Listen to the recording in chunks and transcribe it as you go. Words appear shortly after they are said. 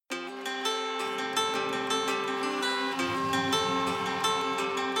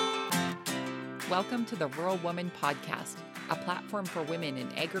Welcome to the Rural Woman Podcast, a platform for women in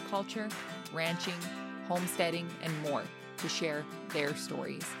agriculture, ranching, homesteading, and more to share their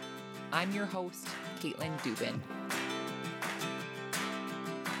stories. I'm your host, Caitlin Dubin.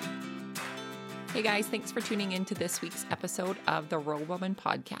 Hey guys, thanks for tuning in to this week's episode of the Rural Woman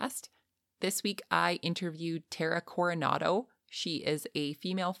Podcast. This week I interviewed Tara Coronado. She is a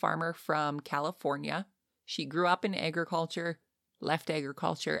female farmer from California. She grew up in agriculture, left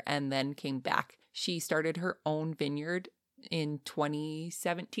agriculture, and then came back. She started her own vineyard in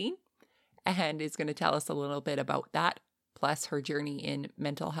 2017 and is going to tell us a little bit about that, plus her journey in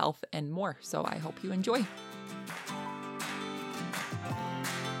mental health and more. So I hope you enjoy.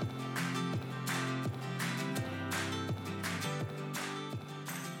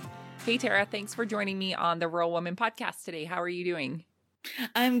 Hey Tara, thanks for joining me on the Rural Woman Podcast today. How are you doing?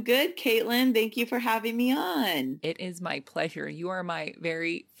 I'm good, Caitlin. Thank you for having me on. It is my pleasure. You are my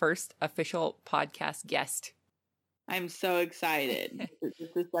very first official podcast guest. I'm so excited. This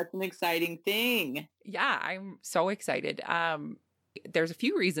is such an exciting thing. Yeah, I'm so excited. There's a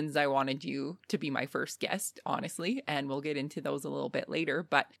few reasons I wanted you to be my first guest, honestly, and we'll get into those a little bit later.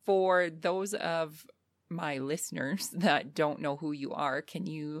 But for those of my listeners that don't know who you are, can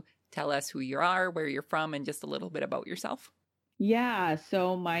you tell us who you are, where you're from, and just a little bit about yourself? Yeah,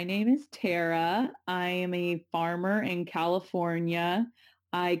 so my name is Tara. I am a farmer in California.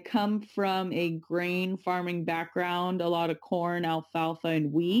 I come from a grain farming background, a lot of corn, alfalfa,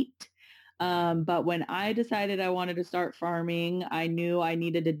 and wheat. But when I decided I wanted to start farming, I knew I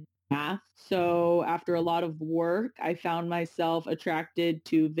needed a path. So after a lot of work, I found myself attracted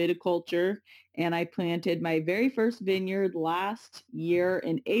to viticulture, and I planted my very first vineyard last year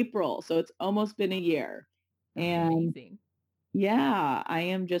in April. So it's almost been a year. And amazing. Yeah, I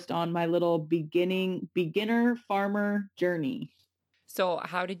am just on my little beginner farmer journey. So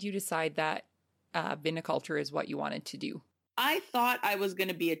how did you decide that viniculture is what you wanted to do? I thought I was going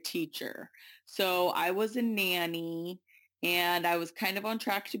to be a teacher. So I was a nanny and I was kind of on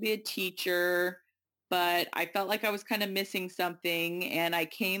track to be a teacher, but I felt like I was kind of missing something. And I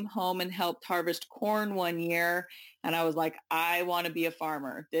came home and helped harvest corn one year. And I was like, I want to be a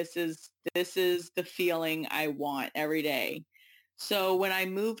farmer. This is the feeling I want every day. So when I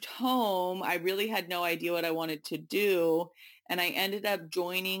moved home, I really had no idea what I wanted to do. And I ended up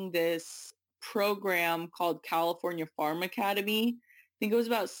joining this program called California Farm Academy. I think it was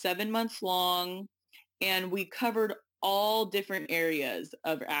about 7 months long. And we covered all different areas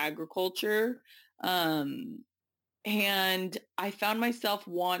of agriculture. And I found myself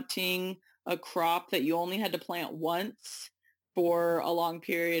wanting a crop that you only had to plant once for a long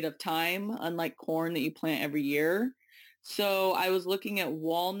period of time, unlike corn that you plant every year. So I was looking at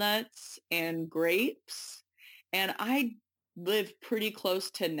walnuts and grapes, and I live pretty close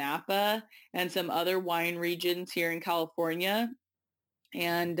to Napa and some other wine regions here in California.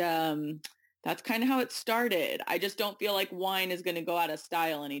 And that's kind of how it started. I just don't feel like wine is going to go out of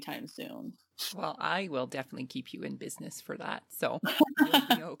style anytime soon. Well, I will definitely keep you in business for that. So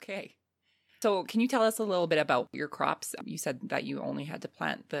you'll be okay. So can you tell us a little bit about your crops? You said that you only had to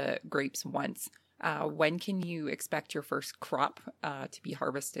plant the grapes once. When can you expect your first crop to be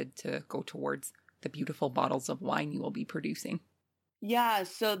harvested to go towards the beautiful bottles of wine you will be producing? Yeah,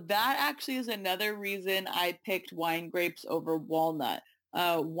 so that actually is another reason I picked wine grapes over walnut.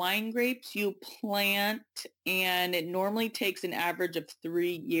 Wine grapes you plant, and it normally takes an average of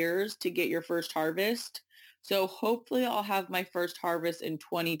 3 years to get your first harvest. So hopefully I'll have my first harvest in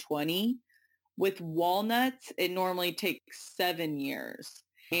 2020. With walnuts, it normally takes 7 years.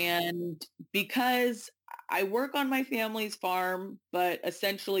 And because I work on my family's farm, but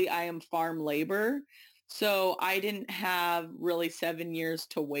essentially I am farm labor. So I didn't have really 7 years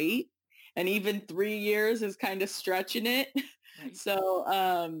to wait. And even 3 years is kind of stretching it. Right. So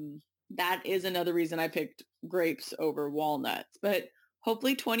that is another reason I picked grapes over walnuts. But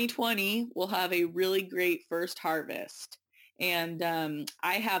hopefully 2020 will have a really great first harvest. And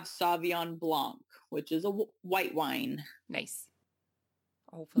I have Sauvignon Blanc, which is a white wine. Nice.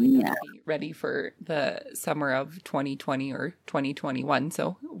 Hopefully that'll be ready for the summer of 2020 or 2021.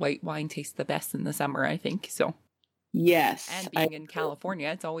 So white wine tastes the best in the summer, I think. So yes. And being in California,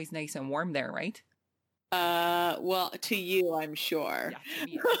 it's always nice and warm there, right? Well, to you, I'm sure. Yeah, to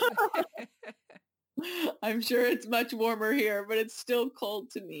me it is. I'm sure it's much warmer here, but it's still cold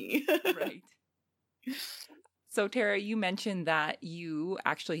to me. Right. So Tara, you mentioned that you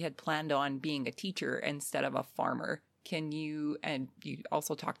actually had planned on being a teacher instead of a farmer. And you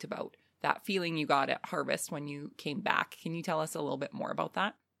also talked about that feeling you got at harvest when you came back. Can you tell us a little bit more about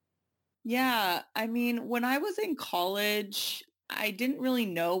that? Yeah. I mean, when I was in college, I didn't really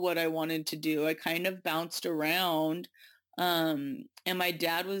know what I wanted to do. I kind of bounced around. And my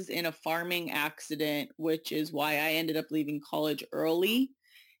dad was in a farming accident, which is why I ended up leaving college early.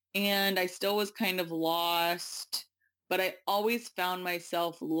 And I still was kind of lost, but I always found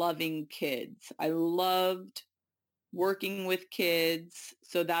myself loving kids. I loved working with kids.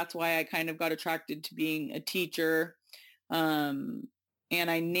 So that's why I kind of got attracted to being a teacher. Um, and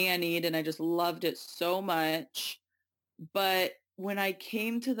I nannied and I just loved it so much. But when I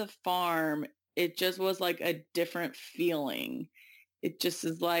came to the farm, it just was like a different feeling. It just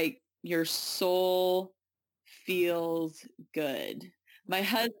is like your soul feels good. My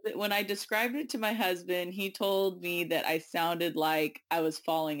husband, when I described it to my husband, he told me that I sounded like I was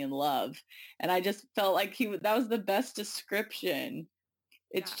falling in love. And I just felt like that was the best description.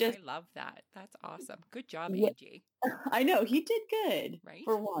 It's Yeah, just, I love that. That's awesome. Good job, yeah, AJ. I know he did good Right?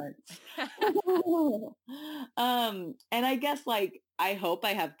 for once. And I guess like I hope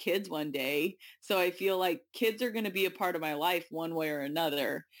I have kids one day. So I feel like kids are going to be a part of my life one way or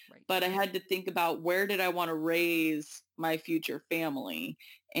another. Right. But I had to think about where did I want to raise my future family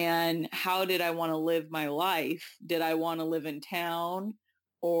and how did I want to live my life? Did I want to live in town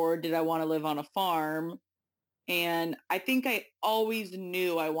or did I want to live on a farm? And I think I always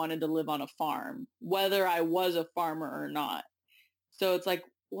knew I wanted to live on a farm, whether I was a farmer or not. So it's like,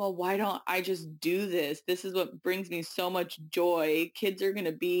 well, why don't I just do this? This is what brings me so much joy. Kids are going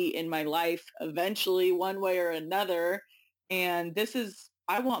to be in my life eventually, one way or another. And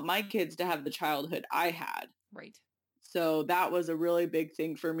I want my kids to have the childhood I had. Right. So that was a really big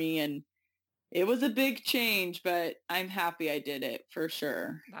thing for me. And it was a big change, but I'm happy I did it for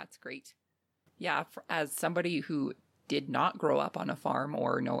sure. That's great. Yeah, as somebody who did not grow up on a farm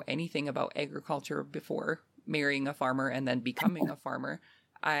or know anything about agriculture before marrying a farmer and then becoming a farmer,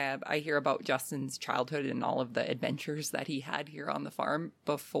 I hear about Justin's childhood and all of the adventures that he had here on the farm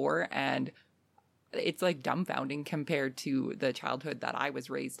before, and it's like dumbfounding compared to the childhood that I was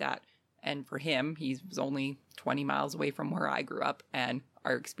raised at. And for him, he was only 20 miles away from where I grew up, and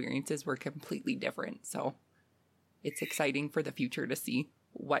our experiences were completely different. So it's exciting for the future to see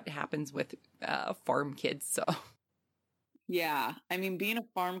what happens with farm kids. So Yeah. I mean, being a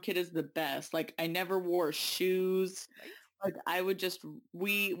farm kid is the best. Like I never wore shoes. right? Like I would just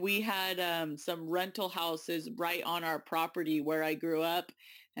we had some rental houses right on our property where I grew up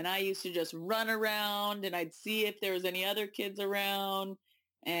and I used to just run around and I'd see if there was any other kids around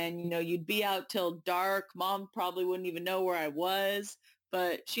and you'd be out till dark. Mom probably wouldn't even know where I was,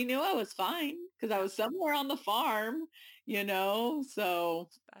 but she knew I was fine because I was somewhere on the farm. So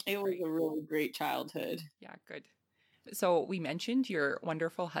That's it was great. a really great childhood. Yeah, good. So we mentioned your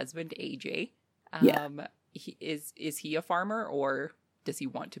wonderful husband AJ. Yeah. Is he a farmer or does he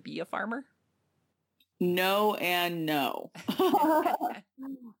want to be a farmer? No and no.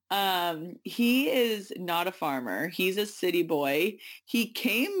 He is not a farmer. He's a city boy. He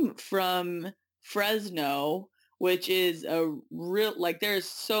came from Fresno, which is a real, like there's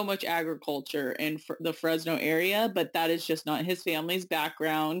so much agriculture in the Fresno area, but that is just not his family's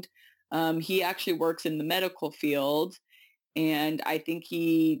background. He actually works in the medical field, and I think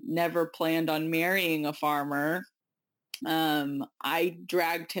he never planned on marrying a farmer. I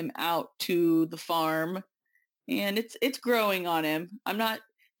dragged him out to the farm and it's growing on him.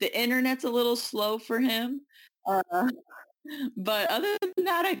 The internet's a little slow for him. Uh, but other than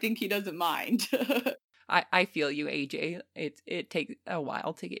that, I think he doesn't mind. I feel you, AJ. It takes a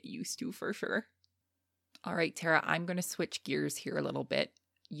while to get used to for sure. All right, Tara, I'm going to switch gears here a little bit.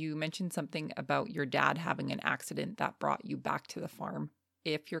 You mentioned something about your dad having an accident that brought you back to the farm.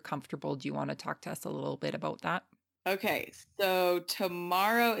 If you're comfortable, do you want to talk to us a little bit about that? Okay, so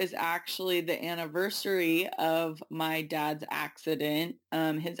tomorrow is actually the anniversary of my dad's accident.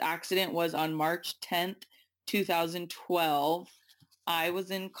 His accident was on March 10th, 2012. I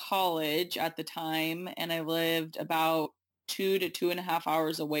was in college at the time and I lived about 2 to 2.5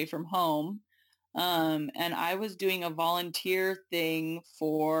 hours away from home. And I was doing a volunteer thing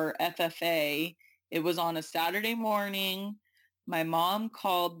for FFA. It was on a Saturday morning. My mom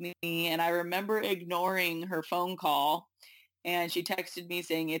called me and I remember ignoring her phone call and she texted me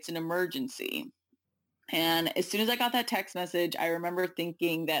saying it's an emergency. And as soon as I got that text message, I remember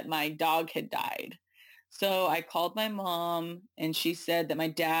thinking that my dog had died. So I called my mom and she said that my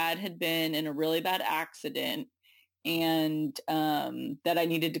dad had been in a really bad accident and that I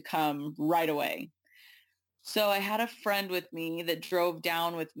needed to come right away. So I had a friend with me that drove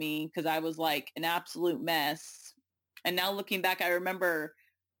down with me because I was like an absolute mess. And now looking back, I remember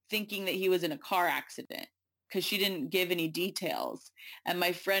thinking that he was in a car accident because she didn't give any details. And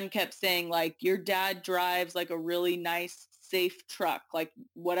my friend kept saying like, your dad drives like a really nice safe truck. Like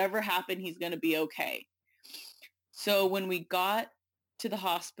whatever happened, he's going to be okay. So when we got to the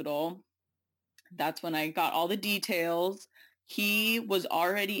hospital, that's when I got all the details. He was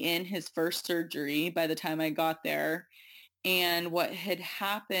already in his first surgery by the time I got there. And what had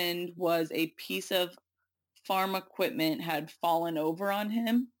happened was a piece of farm equipment had fallen over on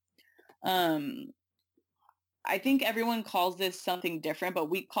him. I think everyone calls this something different, but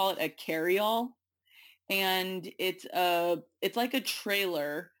we call it a carryall. And it's like a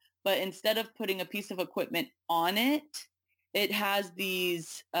trailer, but instead of putting a piece of equipment on it, it has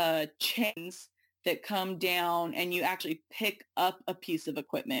these chains that come down and you actually pick up a piece of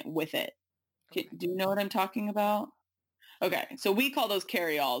equipment with it. Okay. Do you know what I'm talking about? Okay, so we call those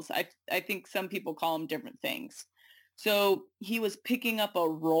carryalls. I think some people call them different things. So he was picking up a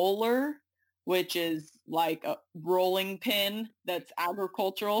roller, which is like a rolling pin that's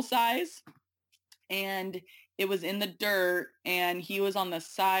agricultural size. And it was in the dirt, and he was on the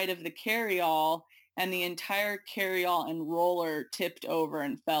side of the carryall, and the entire carryall and roller tipped over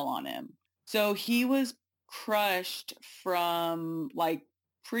and fell on him. So he was crushed from like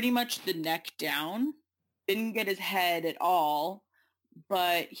pretty much the neck down. Didn't get his head at all,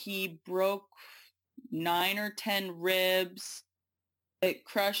 but he broke 9 or 10 ribs. It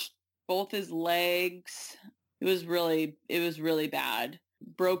crushed both his legs. It was really bad.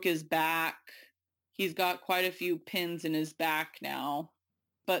 Broke his back. He's got quite a few pins in his back now.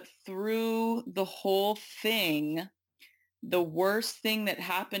 But through the whole thing, the worst thing that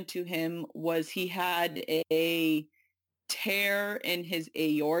happened to him was he had a tear in his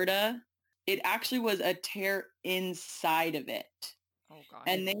aorta. It actually was a tear inside of it. Oh, gosh.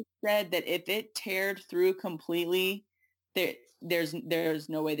 And they said that if it teared through completely, there's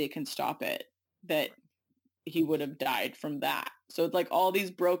no way they can stop it, that he would have died from that. So it's like all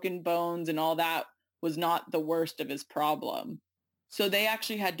these broken bones and all that was not the worst of his problem. So they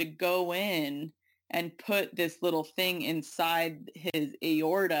actually had to go in and put this little thing inside his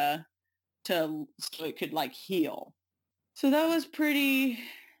aorta so it could like heal. So that was pretty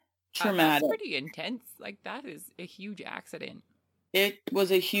traumatic. That's pretty intense. Like that is a huge accident. It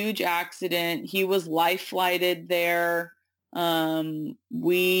was a huge accident. He was life flighted there.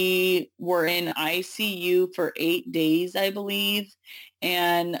 We were in ICU for 8 days, I believe.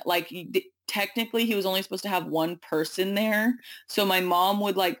 And like technically he was only supposed to have one person there. So my mom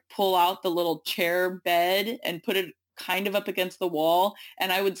would like pull out the little chair bed and put it kind of up against the wall.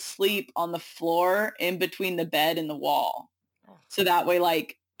 And I would sleep on the floor in between the bed and the wall. So that way,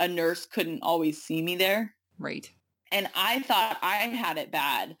 like a nurse couldn't always see me there. Right. And I thought I had it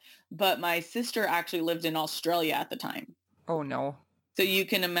bad, but my sister actually lived in Australia at the time. Oh, no. So you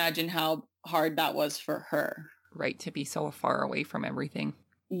can imagine how hard that was for her. Right, to be so far away from everything.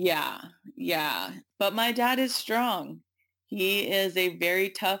 Yeah. But my dad is strong. He is a very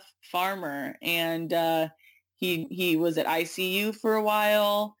tough farmer, and he was at ICU for a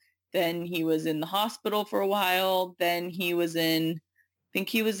while. Then he was in the hospital for a while. Then he was in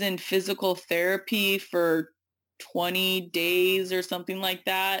physical therapy for 20 days or something like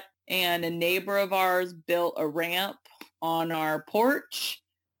that. And a neighbor of ours built a ramp on our porch.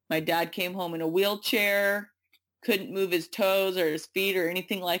 My dad came home in a wheelchair, couldn't move his toes or his feet or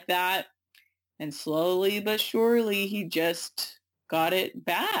anything like that. And slowly but surely, he just got it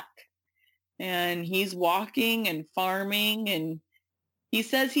back. And he's walking and farming, and he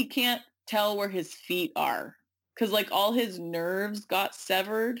says he can't tell where his feet are because like all his nerves got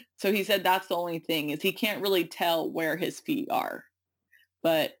severed. So he said that's the only thing is he can't really tell where his feet are.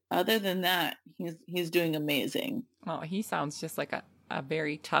 But other than that, he's doing amazing. Oh, he sounds just like a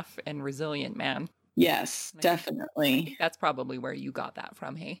very tough and resilient man. Yes, definitely. I think that's probably where you got that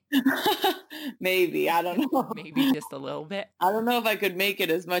from, hey? Maybe. I don't know. Maybe just a little bit. I don't know if I could make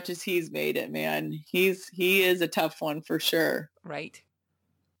it as much as he's made it, man. He is a tough one for sure. Right.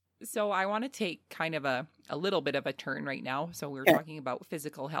 So I want to take kind of a little bit of a turn right now. So we're talking about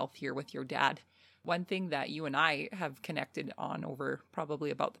physical health here with your dad. One thing that you and I have connected on over probably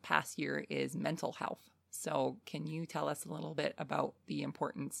about the past year is mental health. So can you tell us a little bit about the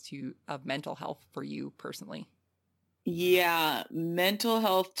importance of mental health for you personally? Yeah, mental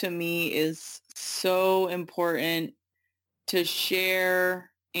health to me is so important to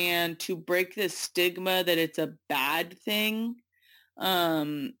share and to break the stigma that it's a bad thing.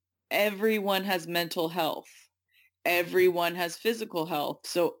 Everyone has mental health. Everyone has physical health.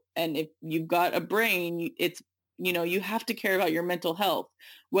 So, and if you've got a brain, it's, you have to care about your mental health,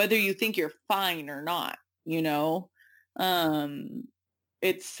 whether you think you're fine or not,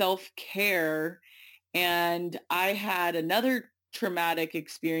 it's self-care. And I had another traumatic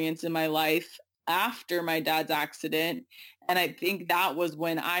experience in my life after my dad's accident. And I think that was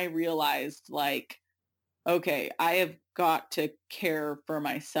when I realized like, okay, I have got to care for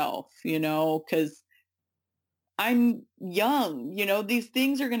myself, because I'm young, these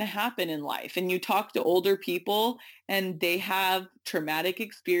things are going to happen in life. And you talk to older people and they have traumatic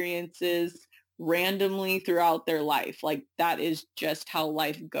experiences randomly throughout their life. Like that is just how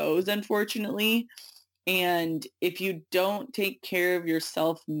life goes, unfortunately. And if you don't take care of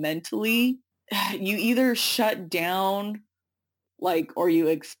yourself mentally, you either shut down like or you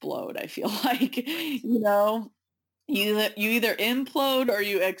explode, I feel like, you either implode or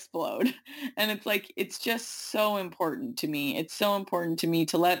you explode. And it's like, it's just so important to me. It's so important to me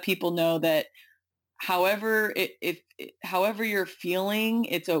to let people know that however you're feeling,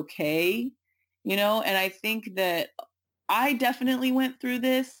 it's okay, and I think that I definitely went through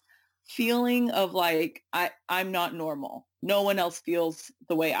this feeling of like, I'm not normal. No one else feels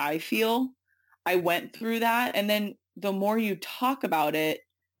the way I feel. I went through that. And then the more you talk about it,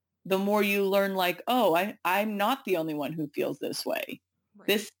 the more you learn like, oh, I'm not the only one who feels this way. Right.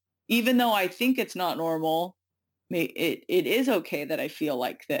 This, even though I think it's not normal, it is okay that I feel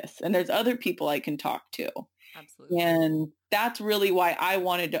like this. And there's other people I can talk to. Absolutely. And that's really why I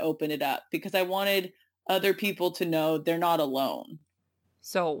wanted to open it up, because I wanted other people to know they're not alone.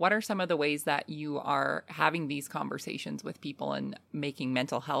 So what are some of the ways that you are having these conversations with people and making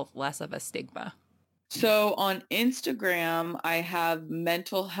mental health less of a stigma? So on Instagram, I have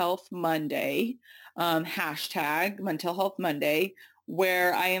Mental Health Monday, hashtag Mental Health Monday,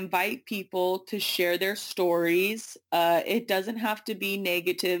 where I invite people to share their stories. It doesn't have to be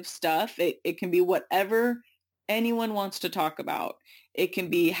negative stuff. It can be whatever anyone wants to talk about. It can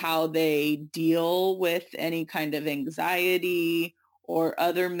be how they deal with any kind of anxiety or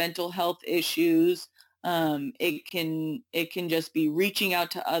other mental health issues. It can just be reaching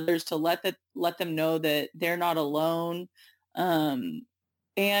out to others to let them know that they're not alone. And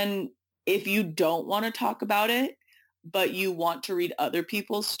if you don't want to talk about it, but you want to read other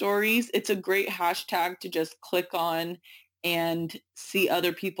people's stories, it's a great hashtag to just click on and see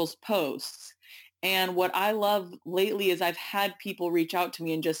other people's posts. And what I love lately is I've had people reach out to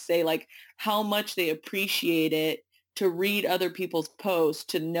me and just say like how much they appreciate it to read other people's posts,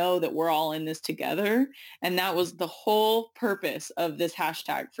 to know that we're all in this together. And that was the whole purpose of this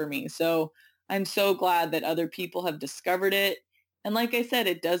hashtag for me. So I'm so glad that other people have discovered it. And like I said,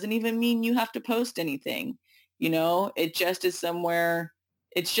 it doesn't even mean you have to post anything. It just is somewhere,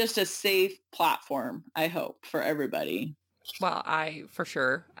 it's just a safe platform, I hope, for everybody. Well, I for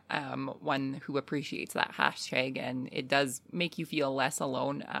sure am one who appreciates that hashtag, and it does make you feel less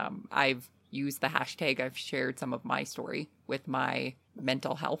alone. I've used the hashtag. I've shared some of my story with my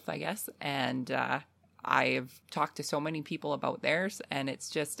mental health, I guess, and I've talked to so many people about theirs, and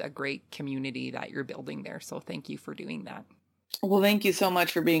it's just a great community that you're building there. So thank you for doing that. Well, thank you so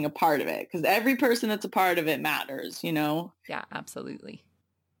much for being a part of it, because every person that's a part of it matters, Yeah, absolutely.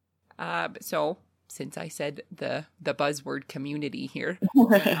 So since I said the buzzword community here,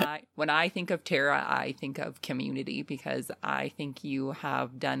 when I think of Tara, I think of community, because I think you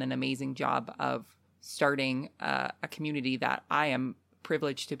have done an amazing job of starting a community that I am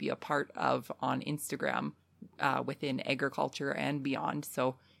privileged to be a part of on Instagram within agriculture and beyond.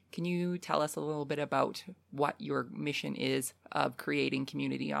 So can you tell us a little bit about what your mission is of creating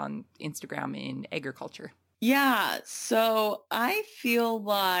community on Instagram in agriculture? Yeah, so I feel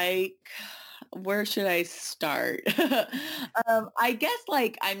like, where should I start? I guess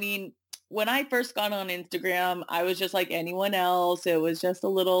when I first got on Instagram, I was just like anyone else. It was just a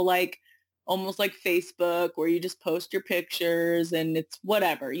little like, almost like Facebook, where you just post your pictures and it's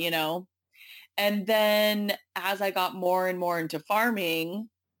whatever, And then as I got more and more into farming,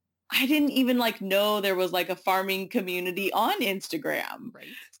 I didn't even know there was like a farming community on Instagram. Right.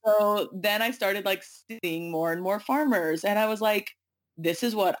 So then I started seeing more and more farmers, and I was like, this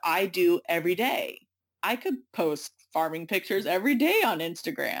is what I do every day. I could post farming pictures every day on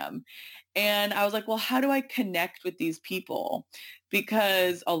Instagram. And I was like, well, how do I connect with these people?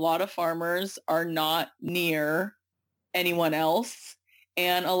 Because a lot of farmers are not near anyone else.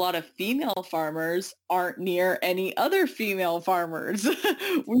 And a lot of female farmers aren't near any other female farmers.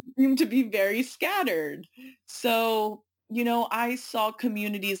 We seem to be very scattered. So, I saw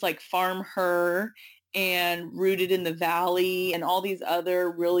communities like Farm Her and Rooted in the Valley and all these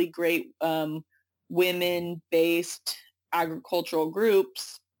other really great women-based agricultural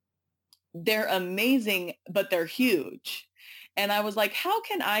groups. They're amazing, but they're huge. And I was like, how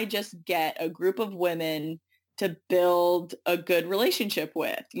can I just get a group of women to build a good relationship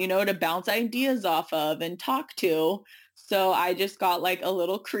with, to bounce ideas off of and talk to? So I just got a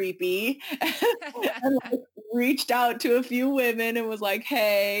little creepy and reached out to a few women and was like,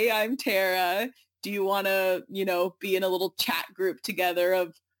 hey, I'm Tara. Do you want to, be in a little chat group together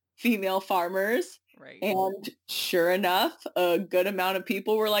of female farmers? Right. And sure enough, a good amount of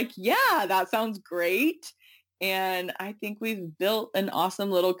people were like, yeah, that sounds great. And I think we've built an awesome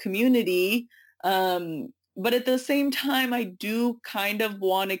little community. But at the same time, I do kind of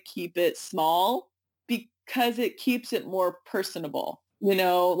want to keep it small because it keeps it more personable.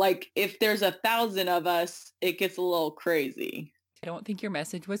 Like if there's 1,000 of us, it gets a little crazy. I don't think your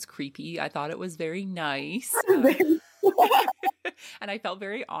message was creepy. I thought it was very nice. And I felt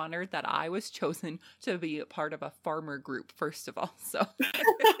very honored that I was chosen to be a part of a farmer group, first of all. So,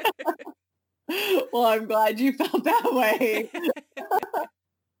 well, I'm glad you felt that way.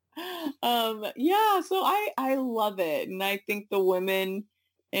 Yeah, so I love it. And I think the women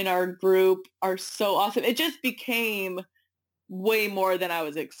in our group are so awesome. It just became way more than I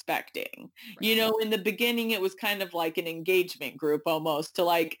was expecting. Right. In the beginning, it was kind of like an engagement group almost to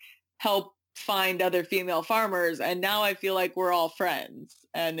like help find other female farmers. And now I feel like we're all friends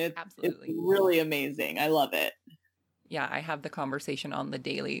and it's Absolutely. really amazing. I love it. Yeah, I have the conversation on the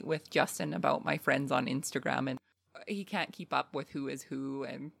daily with Justin about my friends on Instagram, and he can't keep up with who is who,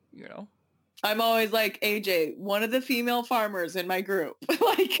 and I'm always like, AJ, one of the female farmers in my group.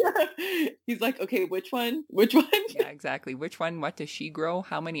 Like, he's like, okay, which one? Which one? Yeah, exactly. Which one? What does she grow?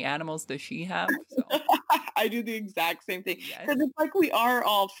 How many animals does she have? So I do the exact same thing. yes, Because it's like we are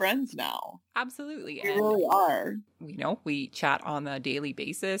all friends now. absolutely. We And really are. we chat on a daily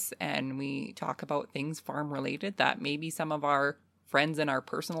basis, and we talk about things farm related that maybe some of our friends in our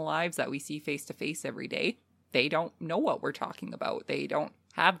personal lives that we see face to face every day, they don't know what we're talking about. They don't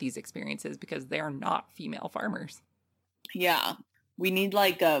have these experiences because they are not female farmers. Yeah. We need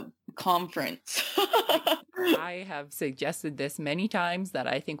like a conference. I have suggested this many times that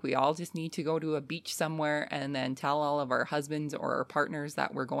I think we all just need to go to a beach somewhere and then tell all of our husbands or our partners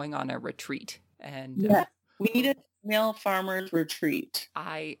that we're going on a retreat. And yeah, we need a female farmers retreat.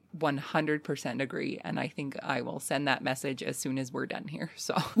 I 100% agree. And I think I will send that message as soon as we're done here.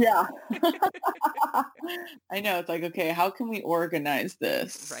 So yeah. I know. It's like, okay, how can we organize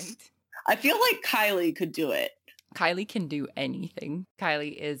this? Right. I feel like Kylie could do it. Kylie can do anything.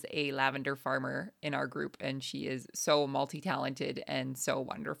 Kylie is a lavender farmer in our group, and she is so multi-talented and so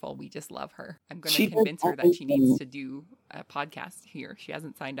wonderful. We just love her. I'm going to convince her that she needs to do a podcast here. She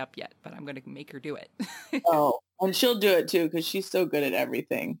hasn't signed up yet, but I'm going to make her do it. Oh, and she'll do it too because she's so good at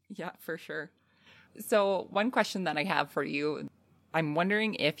everything. Yeah, for sure. So one question that I have for you, I'm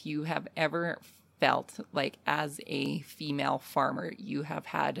wondering if you have ever felt like as a female farmer, you have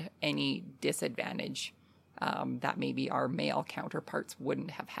had any disadvantage that maybe our male counterparts wouldn't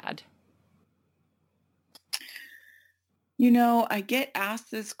have had. I get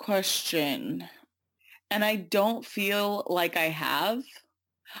asked this question and I don't feel like I have.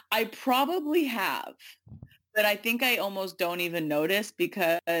 I probably have, but I think I almost don't even notice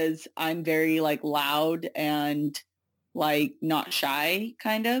because I'm very like loud and like not shy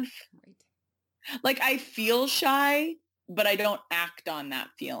kind of. Right. Like I feel shy, but I don't act on that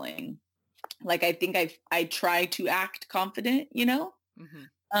feeling. Like I think I try to act confident,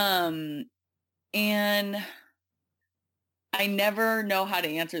 Mm-hmm. And I never know how to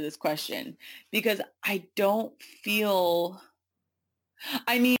answer this question because I don't feel,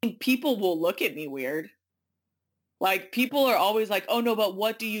 people will look at me weird. Like people are always like, oh no, but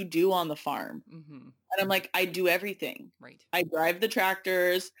what do you do on the farm? Mm-hmm. And I'm like, I do everything. Right. I drive the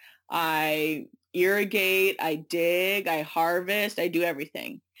tractors. I irrigate. I dig. I harvest. I do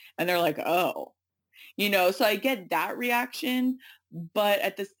everything. And they're like, oh, so I get that reaction, but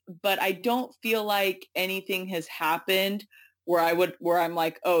I don't feel like anything has happened where I'm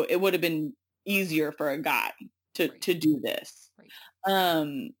like, oh, it would have been easier for a guy to do this. Right.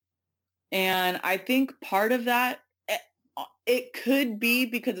 And I think part of that, it could be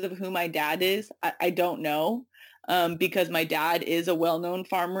because of who my dad is. I don't know, because my dad is a well-known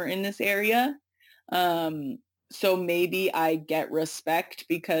farmer in this area. So maybe I get respect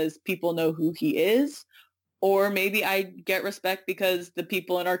because people know who he is, or maybe I get respect because the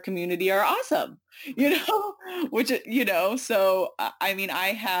people in our community are awesome, so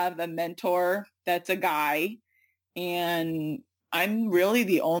I have a mentor that's a guy, and I'm really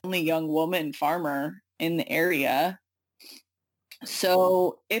the only young woman farmer in the area.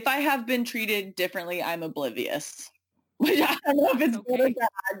 So if I have been treated differently, I'm oblivious. Which I don't know if it's good or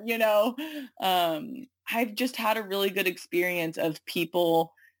bad, I've just had a really good experience of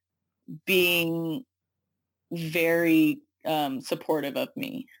people being very supportive of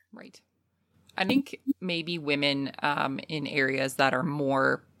me. Right. I think maybe women in areas that are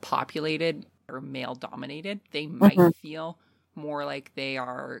more populated are male dominated, they might feel more like they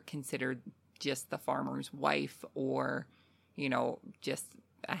are considered just the farmer's wife, or, you know, just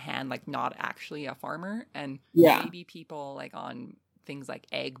a hand, like not actually a farmer. And maybe people like on things like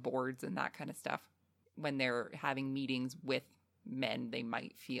egg boards and that kind of stuff, when they're having meetings with men, they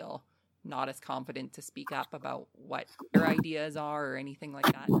might feel not as confident to speak up about what their ideas are or anything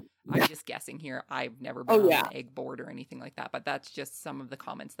like that. I'm just guessing here. I've never been on an egg board or anything like that, but that's just some of the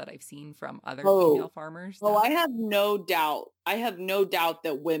comments that I've seen from other female farmers. I have no doubt. I have no doubt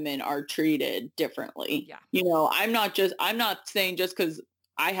that women are treated differently. Yeah. You know, I'm not saying just because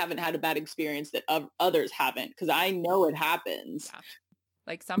I haven't had a bad experience that others haven't, because I know it happens. Yeah.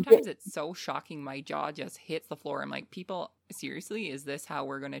 Like sometimes it's so shocking, my jaw just hits the floor. I'm like, people, seriously, is this how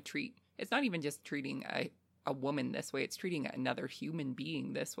we're going to treat? It's not even just treating a woman this way. It's treating another human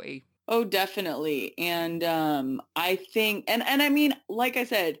being this way. Oh, definitely. And I think, and I mean, like I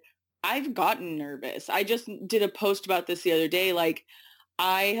said, I've gotten nervous. I just did a post about this the other day. Like,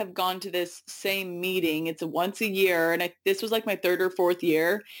 I have gone to this same meeting. It's once a year. And this was like my third or fourth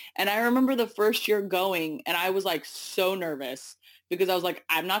year. And I remember the first year going, and I was like so nervous because I was like,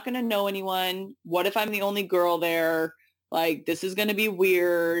 I'm not going to know anyone. What if I'm the only girl there? Like, this is going to be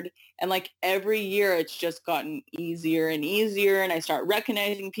weird. And like every year it's just gotten easier and easier. And I start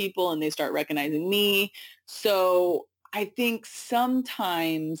recognizing people and they start recognizing me. So I think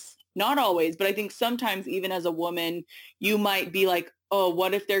sometimes, not always, but I think sometimes even as a woman, you might be like, oh,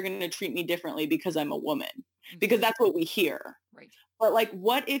 what if they're going to treat me differently because I'm a woman? Because that's what we hear. Right. But like,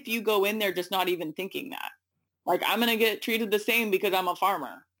 what if you go in there just not even thinking that? Like, I'm going to get treated the same because I'm a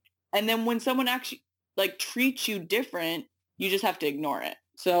farmer. And then when someone actually like treats you different, you just have to ignore it.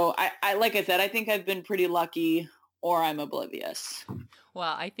 So I like I said, I think I've been pretty lucky, or I'm oblivious.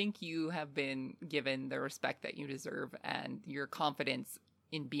 Well, I think you have been given the respect that you deserve, and your confidence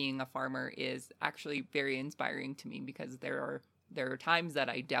in being a farmer is actually very inspiring to me, because there are times that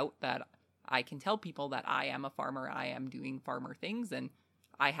I doubt that I can tell people that I am a farmer, I am doing farmer things, and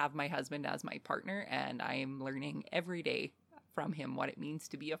I have my husband as my partner, and I am learning every day from him what it means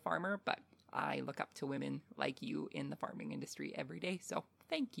to be a farmer. But I look up to women like you in the farming industry every day. So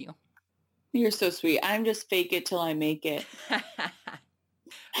thank you. You're so sweet. I'm just fake it till I make it.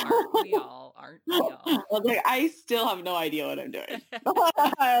 Aren't we all? Aren't we all? I was like, I still have no idea what I'm doing.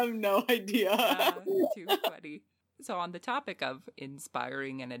 I have no idea. Too funny. So on the topic of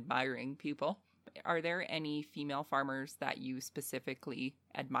inspiring and admiring people, are there any female farmers that you specifically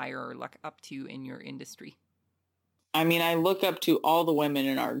admire or look up to in your industry? I mean, I look up to all the women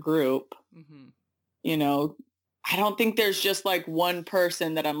in our group. Mm-hmm. You know, I don't think there's just like one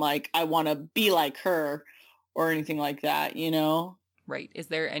person that I'm like, I want to be like her or anything like that, you know? Right. Is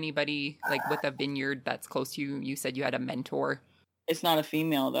there anybody like with a vineyard that's close to you? You said you had a mentor. It's not a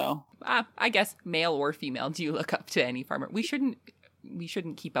female though. I guess male or female. Do you look up to any farmer? We shouldn't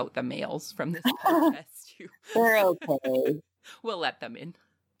keep out the males from this podcast too. They're okay. We'll let them in.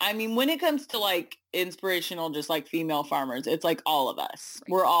 I mean, when it comes to like inspirational, just like female farmers, it's like all of us.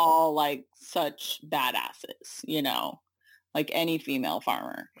 Right. We're all like such badasses, you know, like any female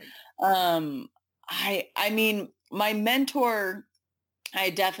farmer. Right. I mean, my mentor,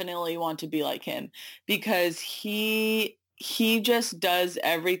 I definitely want to be like him, because he just does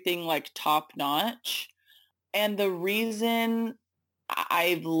everything like top notch. And the reason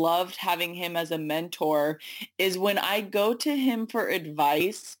I've loved having him as a mentor is when I go to him for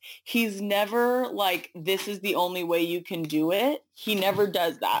advice, he's never like, this is the only way you can do it. He never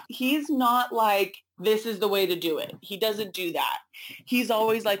does that. He's not like, this is the way to do it. He doesn't do that. He's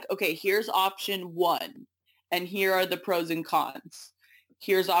always like, okay, here's option 1, and here are the pros and cons.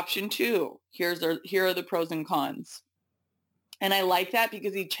 Here's option 2. Here are the pros and cons. And I like that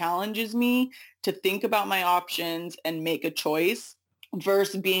because he challenges me to think about my options and make a choice,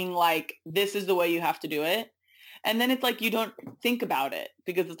 versus being like, this is the way you have to do it. And then it's like, you don't think about it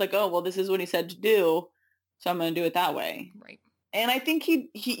because it's like, oh, well, this is what he said to do, so I'm going to do it that way. Right. And I think he,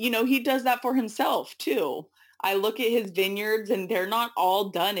 you know, he does that for himself too. I look at his vineyards and they're not all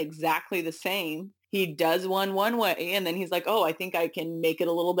done exactly the same. He does one way and then he's like, oh, I think I can make it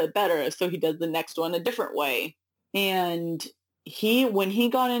a little bit better. So he does the next one a different way. And when he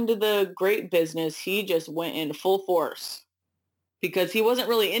got into the grape business, he just went in full force, because he wasn't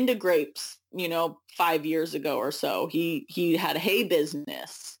really into grapes, you know, 5 years ago or so. He had a hay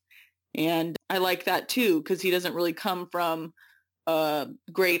business. And I like that too, because he doesn't really come from a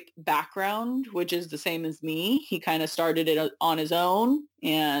grape background, which is the same as me. He kind of started it on his own,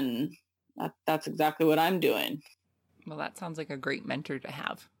 and that's exactly what I'm doing. Well, that sounds like a great mentor to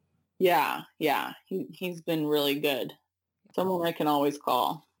have. Yeah. He's been really good. Someone I can always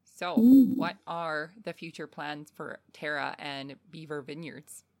call. So, what are the future plans for Tara and Beaver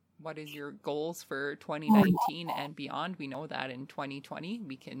Vineyards? What is your goals for 2019 and beyond? We know that in 2020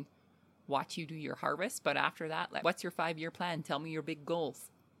 we can watch you do your harvest, but after that, what's your 5-year plan? Tell me your big goals.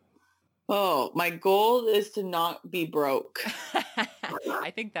 Oh, my goal is to not be broke.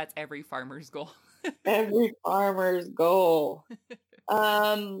 I think that's every farmer's goal. Every farmer's goal.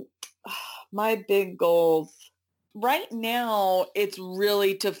 My big goals. Right now, it's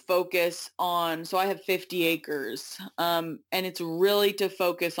really to focus on, so I have 50 acres, and it's really to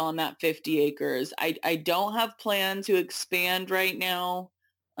focus on that 50 acres. I don't have plans to expand right now.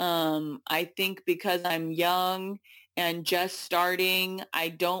 I think because I'm young and just starting, I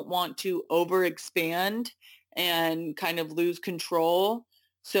don't want to overexpand and kind of lose control.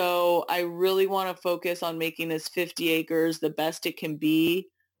 So I really want to focus on making this 50 acres the best it can be.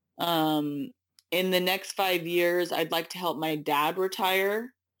 In the next 5 years, I'd like to help my dad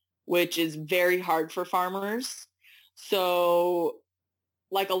retire, which is very hard for farmers. So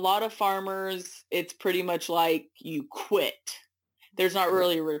like a lot of farmers, it's pretty much like you quit. There's not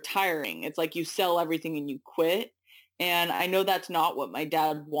really retiring. It's like you sell everything and you quit. And I know that's not what my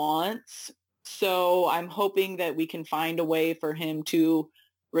dad wants. So I'm hoping that we can find a way for him to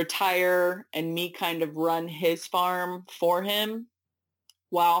retire and me kind of run his farm for him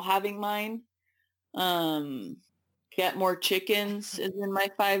while having mine. Get more chickens is in my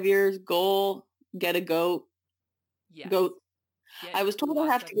 5 years goal. Get a goat. Yes. Goat. Get I was told I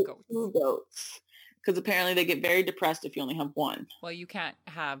have to get goats. 2 goats because apparently they get very depressed if you only have one. Well, you can't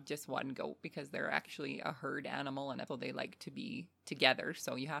have just one goat because they're actually a herd animal and so they like to be together.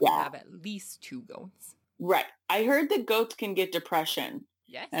 So you have to have at least 2 goats. Right. I heard that goats can get depression.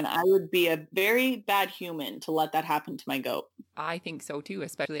 Yes. And I would be a very bad human to let that happen to my goat. I think so too,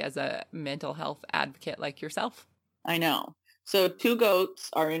 especially as a mental health advocate like yourself. I know. So 2 goats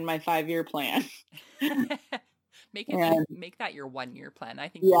are in my 5-year plan. Make that your 1-year plan. I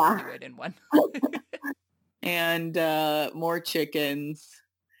think you can do it in one. And more chickens.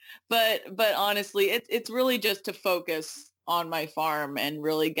 But honestly, it's really just to focus on my farm and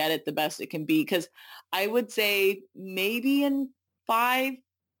really get it the best it can be. Because I would say maybe in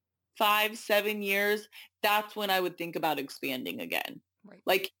 7 years, that's when I would think about expanding again. Right.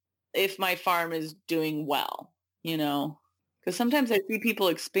 Like if my farm is doing well, because sometimes I see people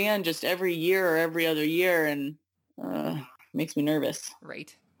expand just every year or every other year and makes me nervous.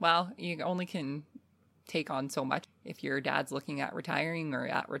 Right. Well, you only can take on so much. If your dad's looking at retiring or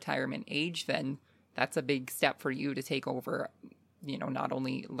at retirement age, then that's a big step for you to take over, not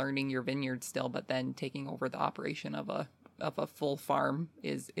only learning your vineyard still, but then taking over the operation of a full farm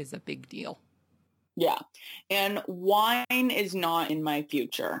is a big deal. Yeah. And wine is not in my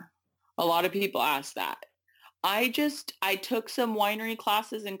future. A lot of people ask that. I took some winery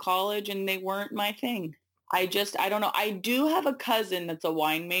classes in college and they weren't my thing. I don't know. I do have a cousin that's a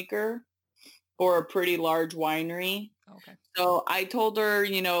winemaker for a pretty large winery. Okay. So I told her,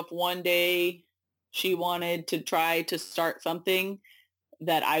 if one day she wanted to try to start something,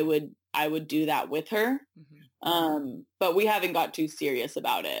 that I would do that with her. Mm-hmm. But we haven't got too serious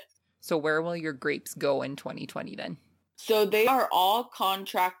about it. So where will your grapes go in 2020 then? So they are all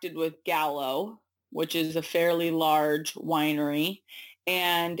contracted with Gallo, which is a fairly large winery,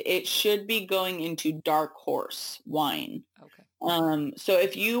 and it should be going into Dark Horse wine. Okay. So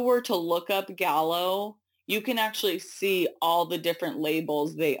if you were to look up Gallo, you can actually see all the different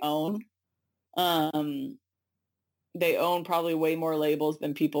labels they own. They own probably way more labels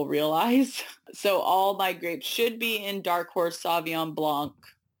than people realize. So all my grapes should be in Dark Horse Sauvignon Blanc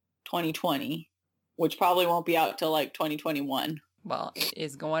 2020, which probably won't be out till like 2021. Well, it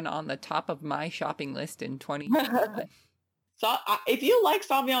is going on the top of my shopping list in 2021. So if you like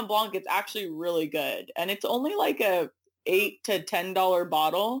Sauvignon Blanc, it's actually really good. And it's only like a $8 to $10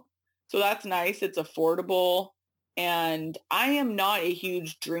 bottle. So that's nice. It's affordable. And I am not a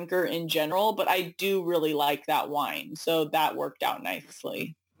huge drinker in general, but I do really like that wine. So that worked out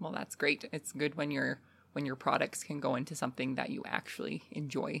nicely. Well, that's great. It's good when your products can go into something that you actually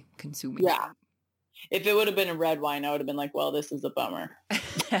enjoy consuming. Yeah. If it would have been a red wine, I would have been like, well, this is a bummer.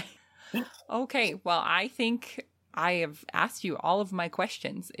 Okay. Well, I think I have asked you all of my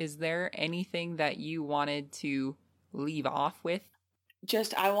questions. Is there anything that you wanted to leave off with?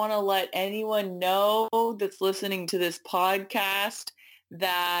 I want to let anyone know that's listening to this podcast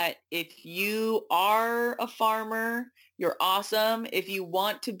that if you are a farmer, you're awesome. If you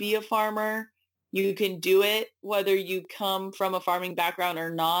want to be a farmer, you can do it, whether you come from a farming background or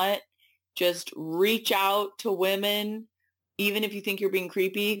not. Just reach out to women, even if you think you're being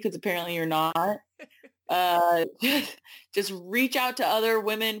creepy, because apparently you're not. Just reach out to other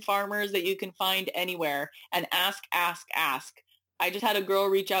women farmers that you can find anywhere and ask, ask, ask. I just had a girl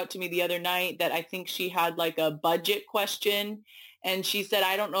reach out to me the other night that I think she had like a budget question. And she said,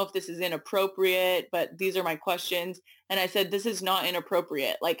 I don't know if this is inappropriate, but these are my questions. And I said, this is not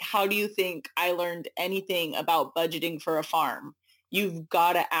inappropriate. Like, how do you think I learned anything about budgeting for a farm? You've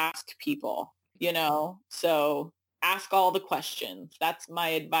got to ask people, So ask all the questions. That's my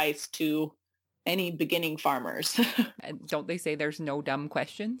advice to any beginning farmers. And don't they say there's no dumb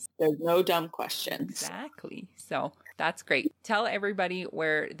questions? There's no dumb questions. Exactly. So that's great. Tell everybody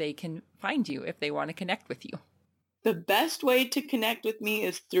where they can find you if they want to connect with you. The best way to connect with me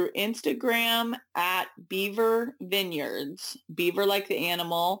is through Instagram at Beaver Vineyards. Beaver like the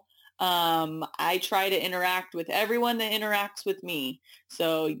animal. I try to interact with everyone that interacts with me.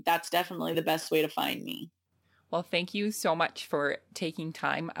 So that's definitely the best way to find me. Well, thank you so much for taking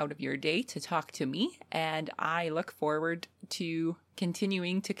time out of your day to talk to me. And I look forward to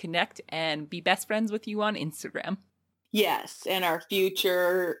continuing to connect and be best friends with you on Instagram. Yes, and our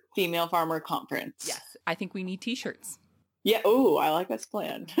future Female Farmer Conference. Yes, I think we need t-shirts. Yeah, oh, I like this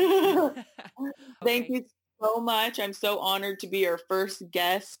plan. Okay. Thank you so much. I'm so honored to be your first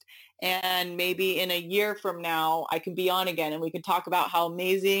guest. And maybe in a year from now, I can be on again and we can talk about how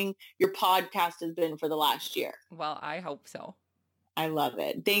amazing your podcast has been for the last year. Well, I hope so. I love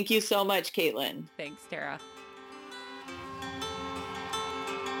it. Thank you so much, Caitlin. Thanks, Tara.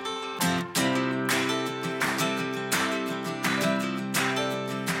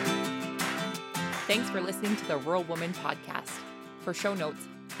 Thanks for listening to the Rural Woman Podcast. For show notes,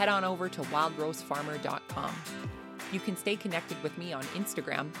 head on over to wildrosefarmer.com. You can stay connected with me on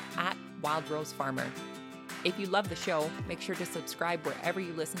Instagram at wildrosefarmer. If you love the show, make sure to subscribe wherever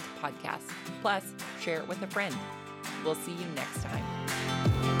you listen to podcasts. Plus, share it with a friend. We'll see you next time.